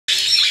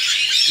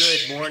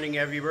Good morning,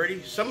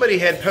 everybody. Somebody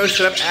had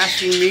posted up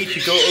asking me to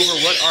go over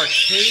what our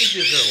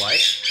cages are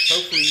like.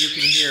 Hopefully you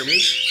can hear me.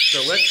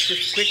 So let's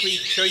just quickly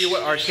show you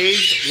what one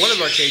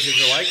of our cages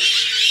are like.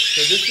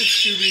 So this is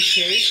Scooby's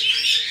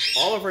cage.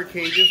 All of our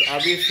cages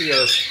obviously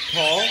are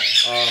tall,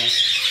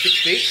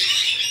 6 feet,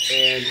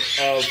 and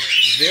of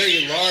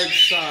very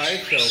large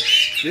size.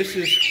 So this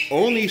is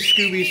only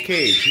Scooby's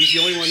cage. He's the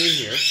only one in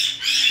here.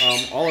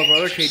 All of our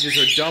other cages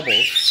are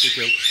doubles, which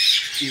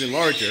are even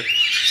larger.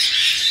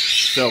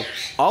 So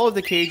all of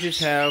the cages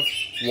have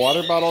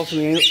water bottles on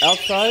the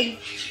outside,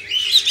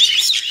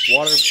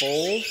 water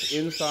bowls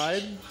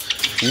inside.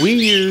 We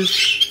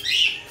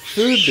use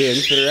food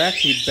bins that are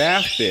actually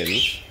bath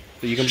bins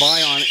that you can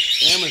buy on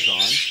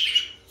Amazon.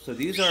 So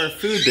these are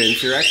food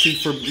bins. They're actually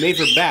made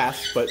for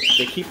baths, but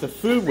they keep the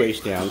food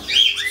waste down.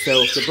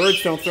 So if the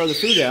birds don't throw the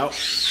food out,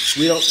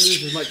 we don't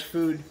lose as much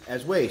food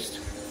as waste.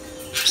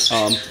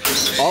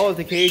 All of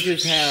the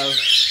cages have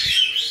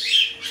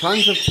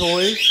tons of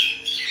toys.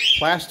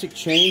 Plastic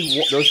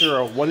chain, those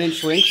are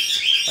 1-inch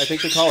links, I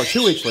think they call it,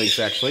 2-inch links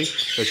actually.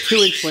 They're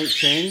 2-inch link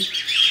chain.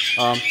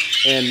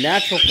 And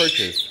natural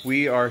perches.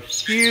 We are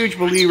huge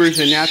believers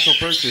in natural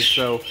perches,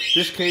 so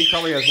this cage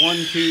probably has 1,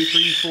 2,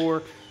 3,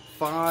 4,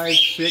 5,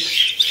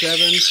 6,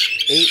 7,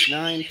 8,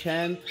 9,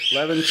 10,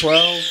 11,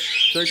 12,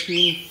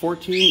 13,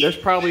 14.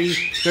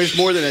 There's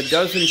more than a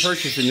dozen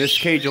perches in this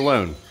cage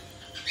alone.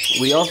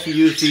 We also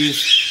use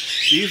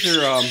these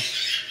are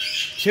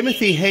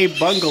Timothy Hay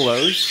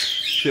bungalows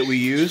that we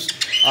use.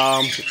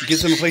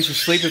 Gives them a place to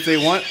sleep if they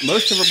want.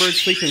 Most of our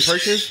birds sleep in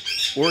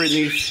perches or in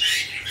these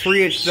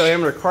 3-inch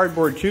diameter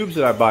cardboard tubes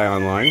that I buy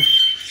online.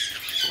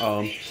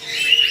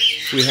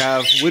 We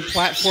have wood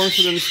platforms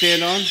for them to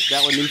stand on.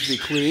 That one needs to be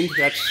cleaned.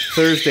 That's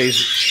Thursdays.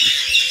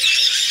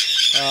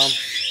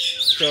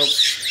 So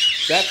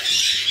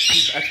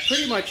that's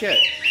pretty much it.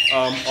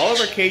 All of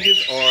our cages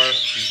are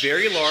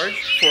very large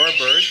for our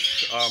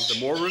birds. The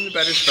more room the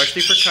better,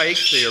 especially for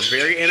Caiques. They are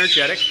very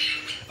energetic.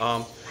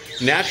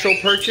 Natural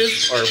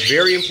perches are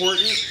very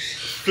important.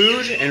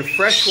 Food and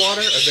fresh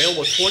water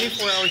available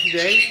 24 hours a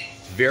day,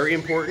 very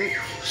important.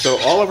 So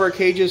all of our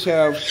cages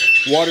have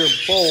water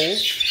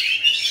bowls.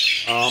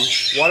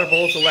 Water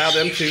bowls allow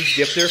them to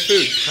dip their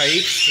food.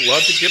 Caiques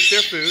love to dip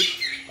their food,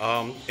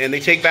 and they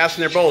take baths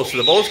in their bowls. So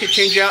the bowls get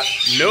changed out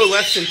no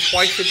less than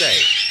twice a day.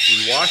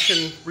 We wash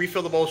and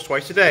refill the bowls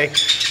twice a day.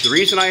 The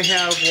reason I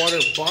have water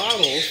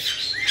bottles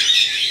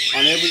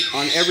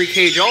on every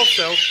cage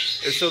also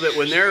is so that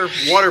when their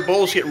water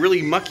bowls get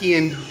really mucky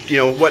and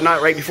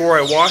whatnot right before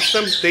I wash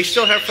them, they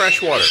still have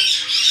fresh water.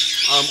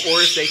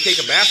 Or if they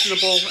take a bath in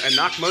the bowl and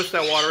knock most of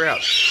that water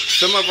out.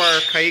 Some of our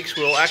Caiques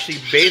will actually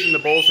bathe in the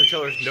bowls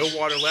until there's no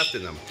water left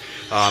in them.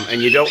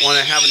 And you don't want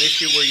to have an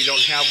issue where you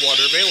don't have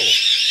water available.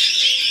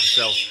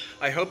 So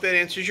I hope that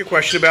answers your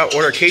question about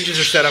what our cages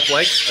are set up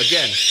like.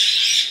 Again,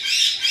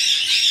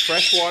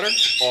 fresh water,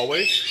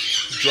 always.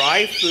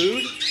 Dry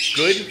food,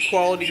 good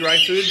quality dry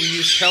food. We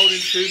use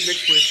pelleted food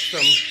mixed with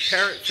some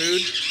parrot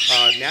food,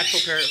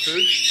 natural parrot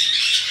food.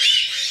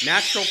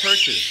 Natural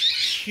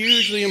perches,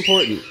 hugely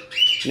important.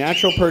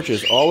 Natural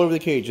perches all over the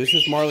cage. This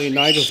is Marley and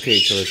Nigel's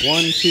cage. So there's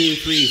 1, 2,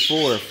 3,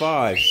 4,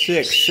 5,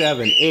 6,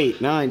 7,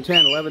 8, 9,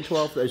 10, 11,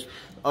 12. There's,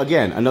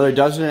 again, another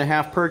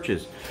 12.5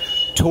 perches.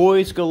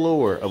 Toys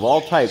galore of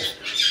all types.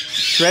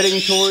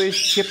 Shredding toys,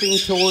 chipping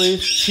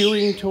toys,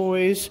 chewing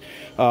toys.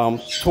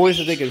 Toys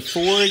that they can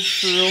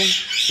forage through.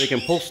 They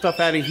can pull stuff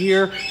out of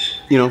here.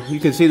 You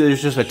can see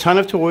there's just a ton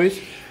of toys.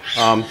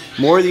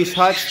 More of these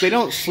huts. They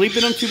don't sleep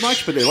in them too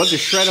much, but they love to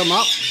shred them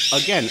up.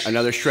 Again,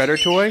 another shredder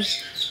toy.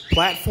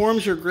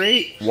 Platforms are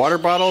great. Water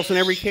bottles in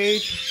every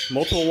cage.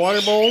 Multiple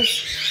water bowls.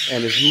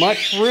 And as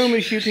much room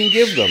as you can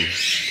give them.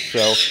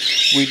 So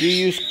we do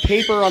use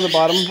paper on the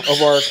bottom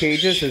of our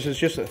cages. This is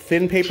just a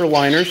thin paper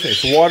liners.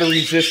 It's water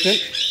resistant.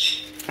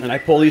 And I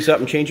pull these up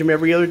and change them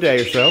every other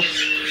day or so.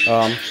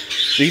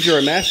 These are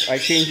a mess. I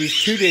changed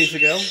these 2 days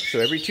ago, so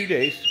every 2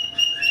 days.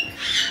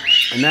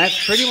 And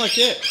that's pretty much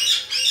it.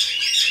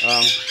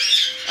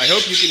 I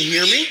hope you can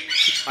hear me.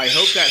 I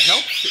hope that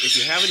helps. If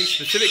you have any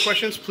specific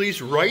questions,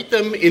 please write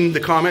them in the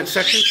comment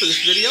section for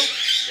this video,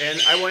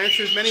 and I will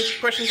answer as many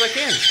questions as I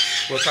can.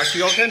 We'll talk to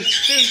you all again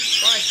soon.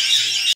 Bye.